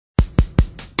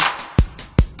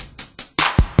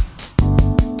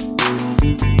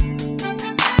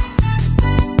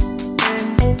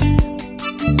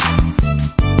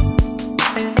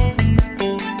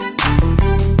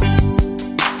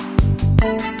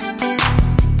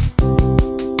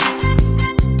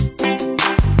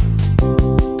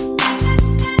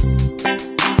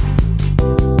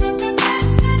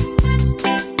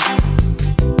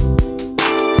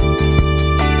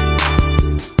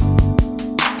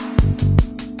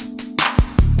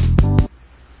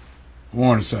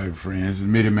Morning, cyber friends. It's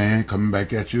Mitty Man coming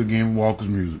back at you again with Walker's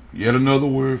Music. Yet another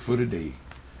word for the day.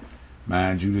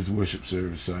 Mind you, this worship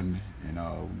service Sunday, and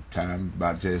time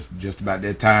about just about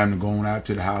that time to going out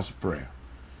to the house of prayer.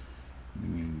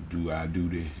 We do our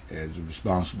duty as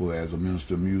responsible as a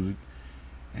minister of music,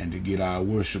 and to get our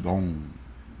worship on,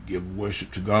 give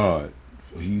worship to God,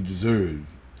 for He deserves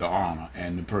the honor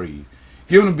and the praise.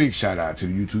 Giving a big shout out to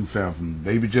the YouTube family from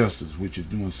Baby Justice, which is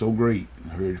doing so great.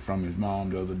 I heard from his mom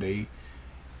the other day.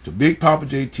 To Big Papa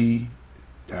JT,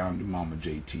 down to Mama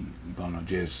JT. We're gonna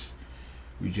just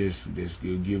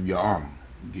give you honor,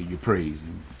 give you praise,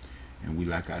 and we,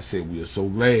 like I said, we are so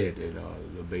glad that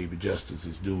the Baby Justice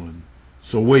is doing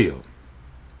so well.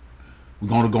 We're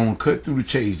gonna go and cut through the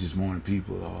chase this morning,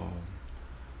 people.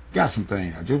 Got some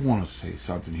things. I just want to say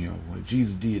something here. When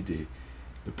Jesus did the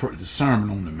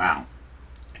Sermon on the Mount,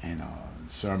 and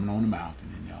Sermon on the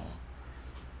Mountain, and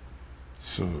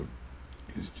so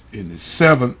in the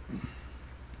 7th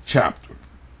chapter,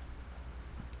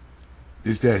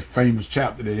 it's that famous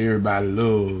chapter that everybody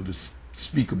loves to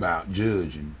speak about,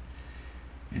 judging.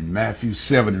 In Matthew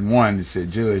 7:1, it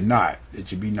said, "Judge not, that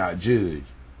you be not judged."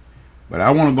 But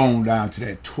I want to go on down to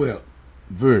that 12th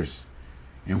verse,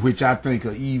 in which I think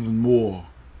are even more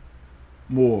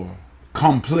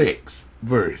complex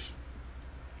verse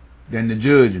than the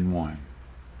judging one.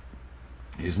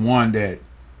 It's one that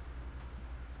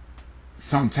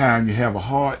sometimes you have a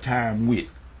hard time with,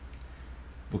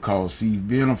 because see,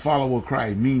 being a follower of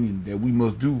Christ, meaning that we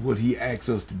must do what He asks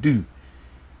us to do,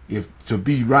 if to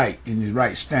be right in His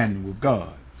right standing with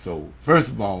God. So first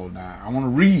of all, now I want to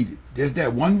read it, just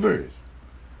that one verse,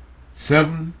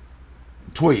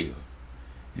 7:12,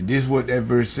 and this is what that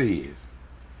verse says.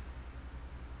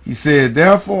 He said,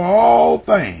 "Therefore all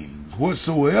things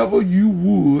whatsoever you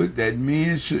would that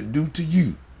men should do to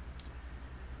you,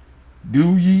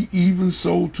 do ye even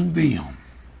so to them.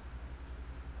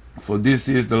 For this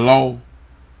is the law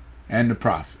and the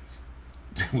prophets."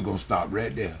 We're going to stop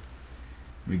right there.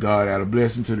 May God add a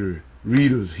blessing to the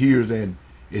readers, hearers, and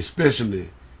especially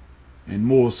and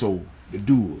more so the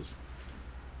doers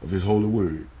of His holy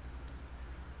word.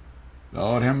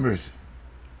 Lord have mercy.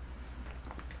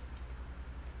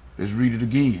 Let's read it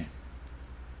again.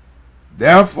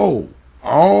 "Therefore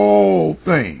all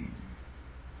things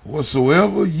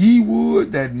whatsoever ye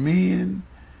would that men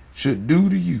should do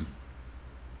to you,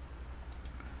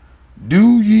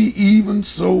 do ye even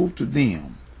so to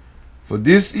them. For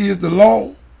this is the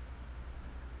law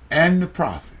and the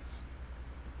prophets."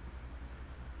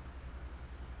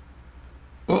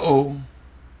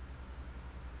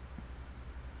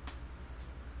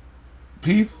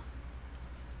 People.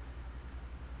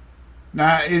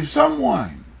 Now, if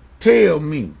someone tell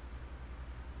me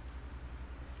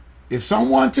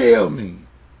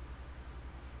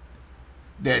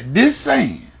that this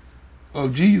saying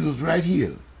of Jesus right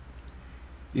here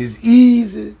is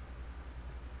easy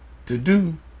to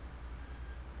do,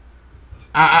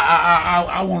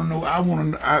 I want to know. I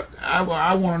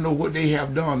want to know what they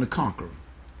have done to conquer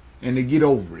and to get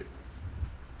over it.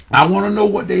 I want to know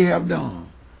what they have done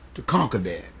to conquer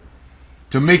that,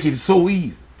 to make it so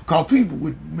easy. Because people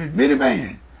with many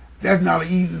man, that's not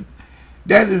easy.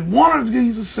 That is one of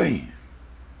Jesus' saying.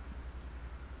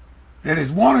 That is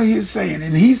one of His saying.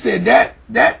 And He said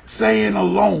that saying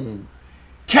alone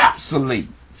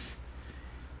capsulates,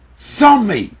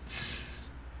 summates.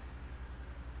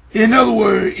 In other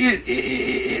words,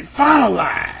 it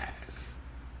finalizes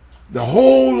the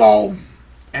whole law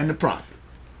and the prophet.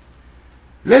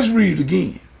 Let's read it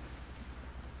again.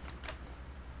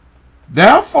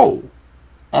 "Therefore,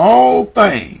 all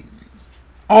things,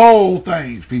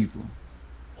 people,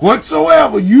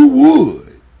 whatsoever you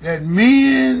would that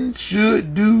men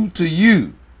should do to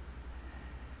you,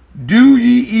 do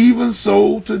ye even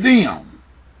so to them.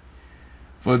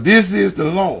 For this is the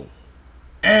law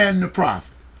and the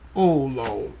prophet." Oh,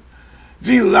 Lord.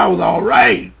 Jesus, I was all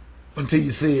right until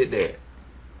you said that.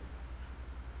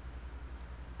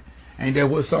 Ain't that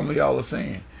what some of y'all are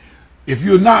saying? If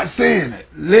you're not saying it,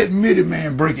 let Mitty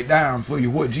Man break it down for you,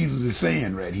 what Jesus is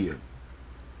saying right here.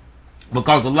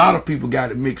 Because a lot of people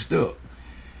got it mixed up.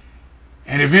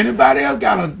 And if anybody else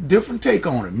got a different take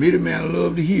on it, Mitty Man would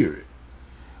love to hear it.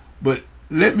 But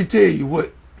let me tell you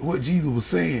what Jesus was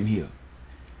saying here.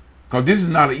 Because this is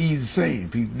not an easy saying,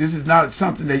 people. This is not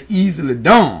something that's easily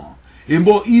done. It's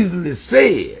more easily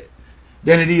said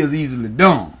than it is easily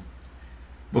done.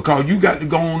 Because you got to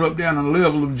go on up down on the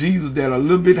level of Jesus that are a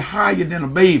little bit higher than a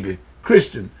baby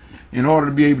Christian in order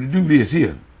to be able to do this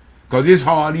here. Because it's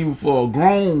hard even for a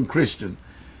grown Christian.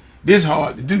 This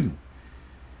hard to do.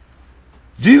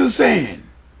 Jesus saying,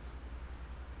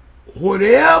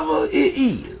 whatever it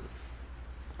is,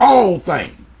 all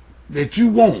things that you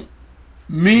want,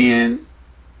 men,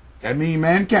 that means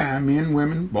mankind, men,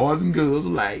 women, boys and girls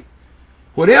alike,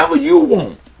 whatever you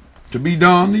want to be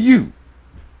done to you,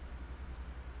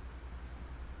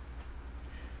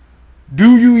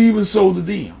 do you even so to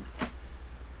them?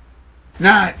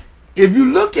 Now, if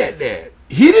you look at that,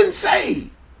 he didn't say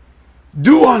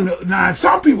do on the, now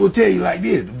some people tell you like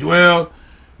this, well,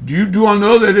 do you do on the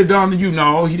other that done to you?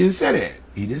 No, he didn't say that.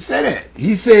 He didn't say that.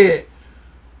 He said,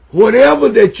 whatever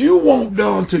that you want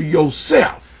done to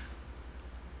yourself,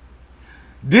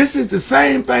 this is the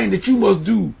same thing that you must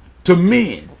do to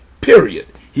men, period.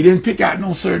 He didn't pick out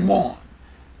no certain one.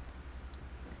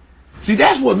 See,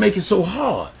 that's what makes it so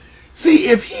hard. See,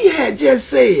 if he had just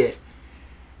said,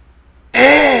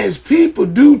 as people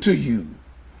do to you,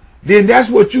 then that's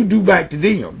what you do back to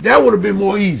them. That would have been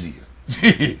more easier.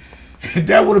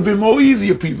 That would have been more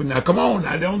easier, people. Now, come on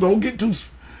now. Don't get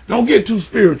too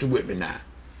spiritual with me now.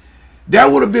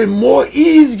 That would have been more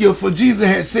easier for Jesus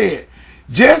had said,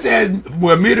 just as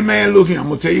well, mighty man looking, I'm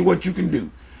going to tell you what you can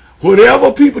do.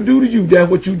 Whatever people do to you, that's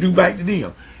what you do back to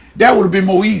them. That would have been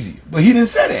more easier. But he didn't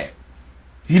say that.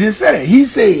 He didn't say that. He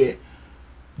said,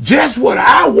 just what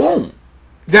I want,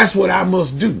 that's what I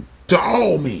must do to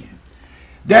all men.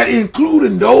 That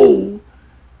including those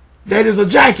that is a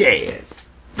jackass.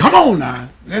 Come on now.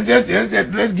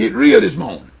 Let's get real this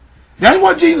morning. That's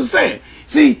what Jesus said.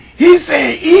 See, he's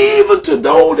saying even to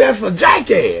those that's a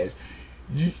jackass,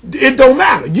 it don't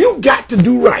matter. You got to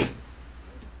do right.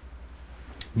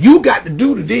 You got to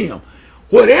do to them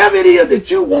whatever it is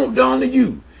that you want done to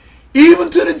you. Even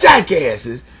to the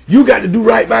jackasses, you got to do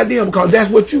right by them because that's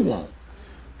what you want.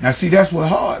 Now see, that's what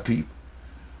hard, people.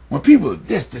 When people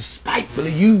just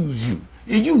despitefully use you,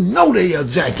 and you know they are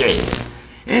jackass,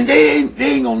 and they ain't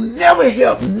gonna never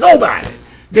help nobody.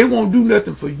 They won't do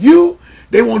nothing for you.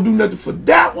 They won't do nothing for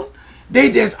that one.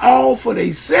 They just all for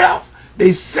themselves.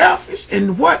 They selfish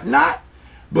and whatnot.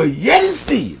 But yet and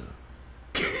still,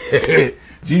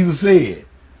 Jesus said,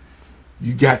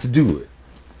 you got to do it.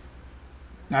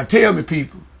 Now tell me,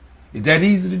 people, is that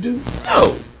easy to do?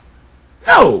 No.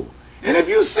 No. And if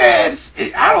you said,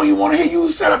 I don't even want to hear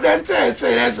you set up that and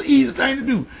say that's an easy thing to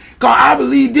do. Because I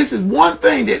believe this is one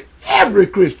thing that every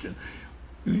Christian,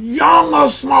 young or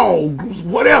small,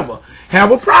 whatever,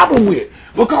 have a problem with.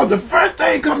 Because the first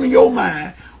thing comes to your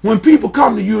mind when people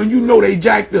come to you and you know they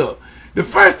jacked up, the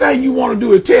first thing you want to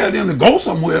do is tell them to go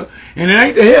somewhere, and it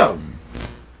ain't to help them.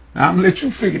 Now, I'm going to let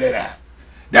you figure that out.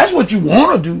 That's what you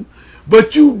want to do,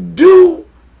 but you do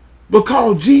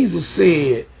because Jesus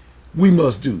said we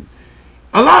must do.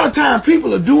 A lot of times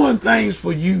people are doing things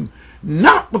for you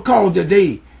not because that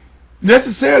they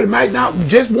necessarily might not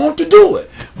just want to do it,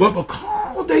 but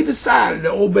because they decided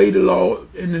to obey the law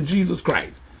in Jesus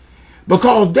Christ.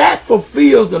 Because that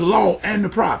fulfills the law and the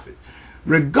prophets.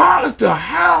 Regardless to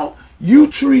how you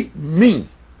treat me,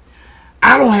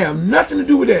 I don't have nothing to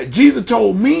do with that. Jesus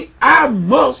told me I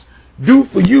must do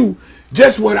for you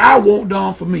just what I want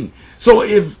done for me. So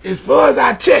if, as far as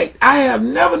I checked, I have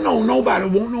never known nobody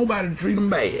want nobody to treat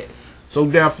them bad. So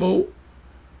therefore,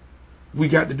 we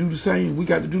got to do the same. We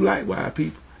got to do likewise,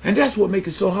 people. And that's what makes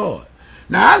it so hard.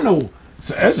 Now, I know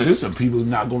there's some people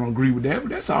not going to agree with that,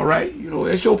 but that's all right. You know,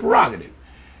 it's your prerogative.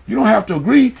 You don't have to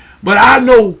agree. But I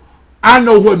know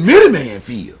what middle man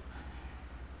feels.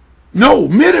 No,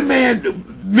 middle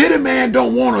man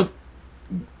don't want to.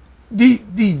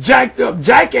 The jacked up,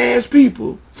 jackass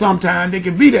people, sometimes they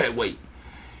can be that way.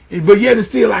 But yet and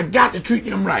still, I got to treat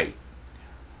them right.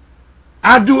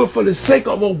 I do it for the sake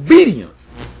of obedience.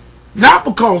 Not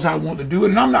because I want to do it,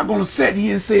 and I'm not going to sit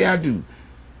here and say I do.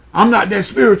 I'm not that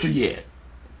spiritual yet.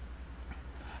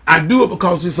 I do it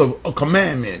because it's a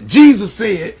commandment. Jesus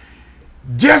said,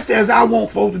 just as I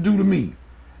want folks to do to me,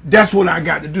 that's what I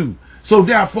got to do. So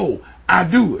therefore, I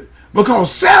do it. Because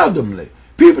seldomly,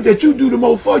 people that you do the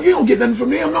most for, you don't get nothing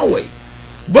from them no way.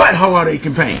 But heartache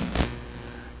and pain.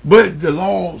 But the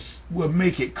laws will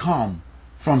make it come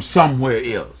from somewhere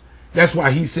else. That's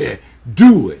why he said,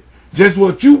 do it. Just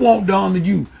what you want done to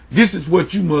you, this is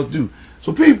what you must do.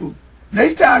 So people,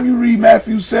 next time you read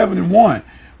Matthew 7:1,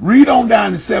 read on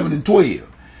down to 7 and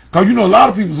 12. Because you know a lot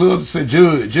of people say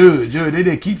judge.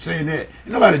 They keep saying that. Ain't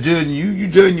nobody judging you. You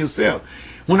judging yourself.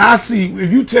 When I see, if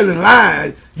you telling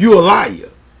lies, you a liar.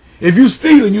 If you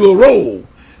stealing, you a rogue.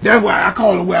 That's why I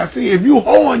call it where I see it. If you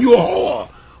whoring, you a whore.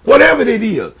 Whatever it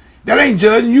is. That ain't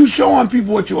judging. You showing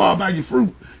people what you are by your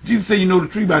fruit. Jesus said you know the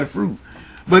tree by the fruit.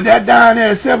 But that down there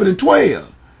at 7 and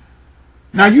 12.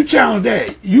 Now you challenge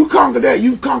that. You conquer that,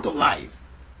 you've conquered life.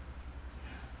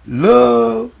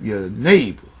 Love your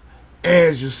neighbor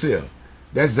as yourself.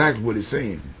 That's exactly what it's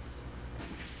saying.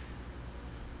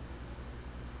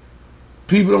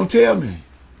 People don't tell me.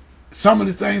 Some of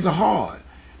the things are hard.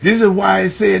 This is why it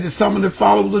said that some of the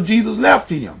followers of Jesus left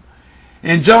him.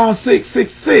 In John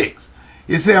 6:66,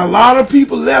 it said a lot of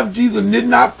people left Jesus and did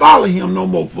not follow him no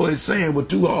more, for his saying was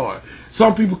too hard.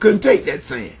 Some people couldn't take that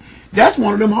saying. That's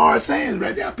one of them hard sayings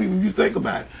right there, people, if you think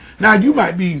about it. Now, you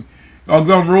might be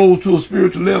going to roll to a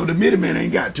spiritual level the middle man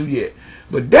ain't got to yet.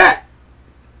 But that,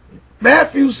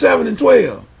 Matthew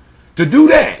 7:12, to do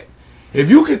that, if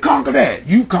you can conquer that,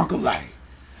 you conquer life.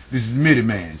 This is Middle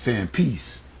Man saying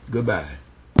peace. Goodbye.